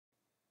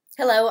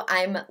Hello,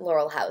 I'm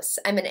Laurel House.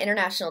 I'm an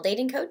international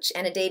dating coach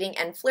and a dating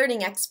and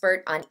flirting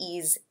expert on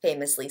E's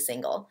Famously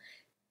Single.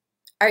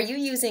 Are you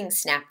using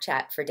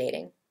Snapchat for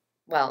dating?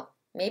 Well,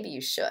 maybe you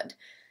should.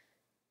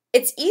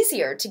 It's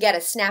easier to get a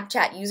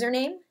Snapchat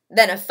username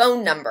than a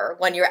phone number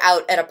when you're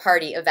out at a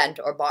party, event,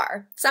 or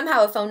bar.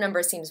 Somehow a phone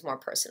number seems more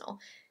personal.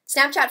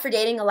 Snapchat for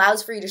dating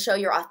allows for you to show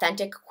your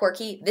authentic,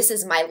 quirky, this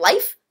is my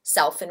life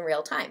self in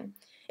real time.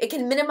 It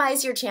can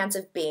minimize your chance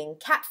of being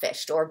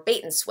catfished or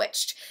bait and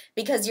switched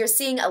because you're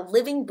seeing a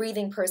living,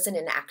 breathing person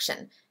in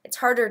action. It's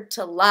harder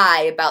to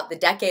lie about the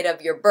decade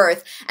of your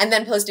birth and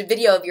then post a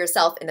video of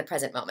yourself in the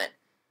present moment.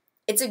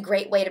 It's a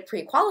great way to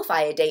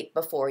pre-qualify a date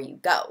before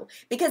you go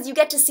because you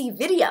get to see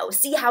video,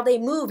 see how they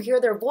move, hear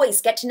their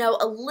voice, get to know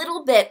a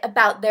little bit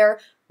about their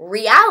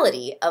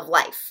reality of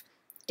life.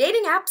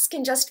 Dating apps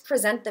can just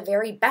present the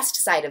very best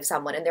side of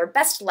someone in their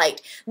best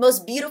light,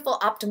 most beautiful,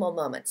 optimal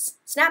moments.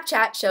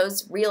 Snapchat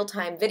shows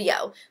real-time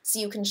video, so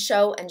you can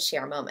show and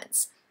share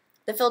moments.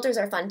 The filters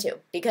are fun too,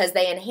 because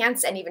they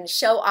enhance and even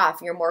show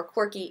off your more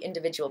quirky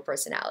individual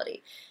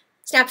personality.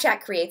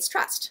 Snapchat creates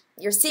trust.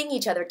 You're seeing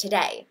each other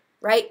today,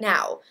 right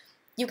now.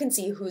 You can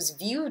see who's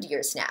viewed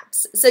your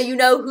snaps, so you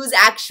know who's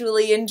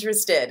actually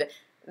interested.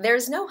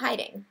 There's no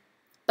hiding.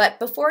 But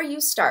before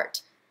you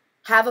start,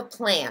 have a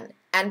plan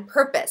and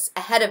purpose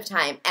ahead of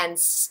time and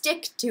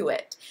stick to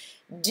it.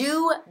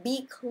 Do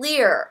be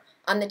clear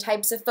on the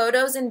types of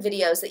photos and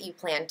videos that you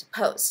plan to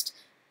post.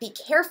 Be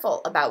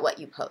careful about what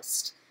you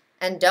post.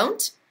 And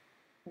don't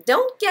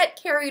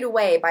get carried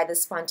away by the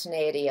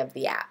spontaneity of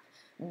the app.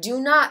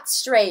 Do not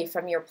stray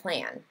from your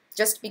plan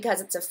just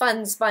because it's a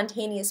fun,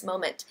 spontaneous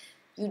moment.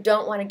 You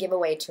don't want to give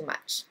away too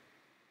much.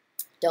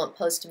 Don't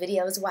post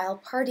videos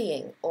while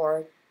partying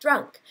or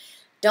drunk.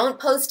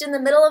 Don't post in the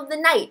middle of the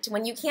night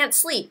when you can't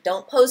sleep.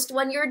 Don't post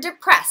when you're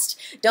depressed.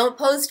 Don't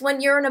post when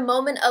you're in a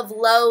moment of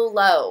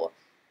low.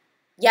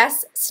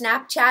 Yes,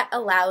 Snapchat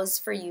allows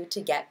for you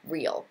to get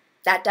real.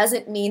 That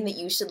doesn't mean that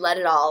you should let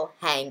it all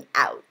hang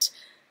out.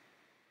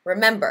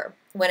 Remember,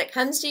 when it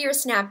comes to your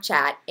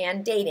Snapchat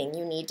and dating,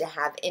 you need to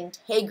have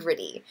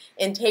integrity.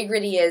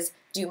 Integrity is,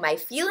 do my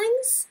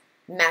feelings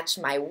match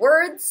my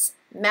words,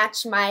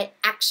 match my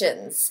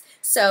actions?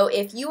 So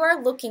if you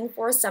are looking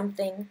for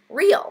something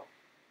real,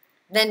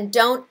 then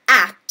don't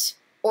act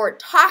or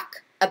talk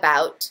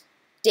about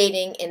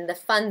dating in the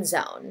fun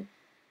zone.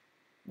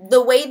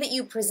 The way that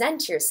you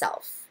present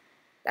yourself,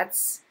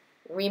 that's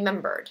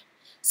remembered.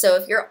 So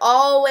if you're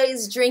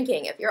always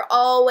drinking, if you're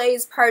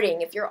always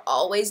partying, if you're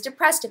always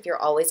depressed, if you're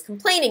always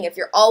complaining, if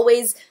you're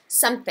always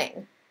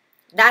something,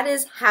 that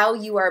is how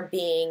you are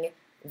being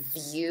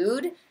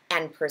viewed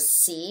and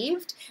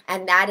perceived,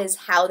 and that is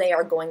how they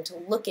are going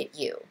to look at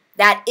you.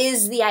 That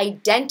is the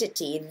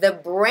identity, the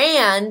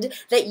brand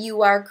that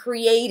you are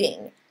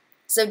creating.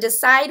 So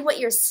decide what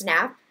your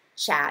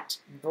Snapchat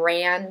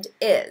brand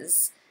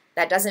is.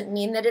 That doesn't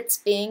mean that it's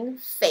being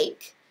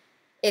fake.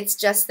 It's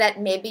just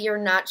that maybe you're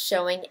not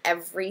showing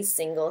every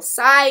single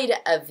side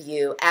of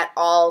you at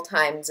all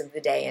times of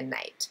the day and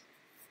night.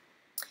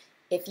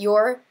 If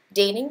your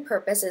dating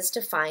purpose is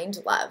to find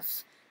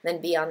love, then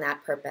be on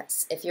that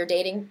purpose. If your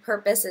dating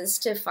purpose is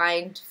to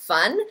find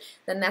fun,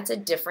 then that's a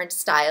different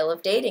style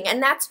of dating,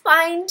 and that's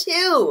fine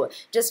too.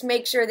 Just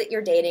make sure that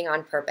you're dating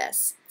on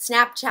purpose.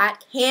 Snapchat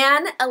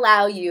can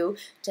allow you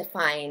to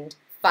find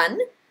fun,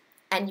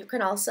 and you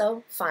can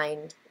also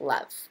find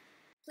love.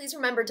 Please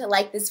remember to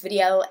like this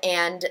video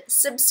and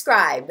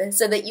subscribe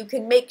so that you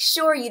can make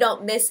sure you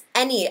don't miss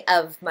any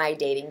of my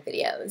dating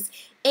videos.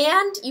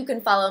 And you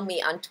can follow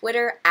me on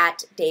Twitter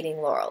at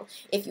DatingLaurel.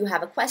 If you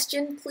have a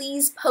question,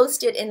 please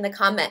post it in the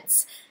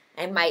comments.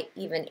 I might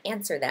even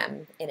answer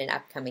them in an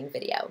upcoming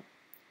video.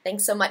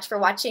 Thanks so much for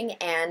watching,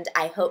 and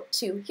I hope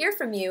to hear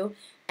from you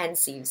and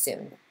see you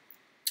soon.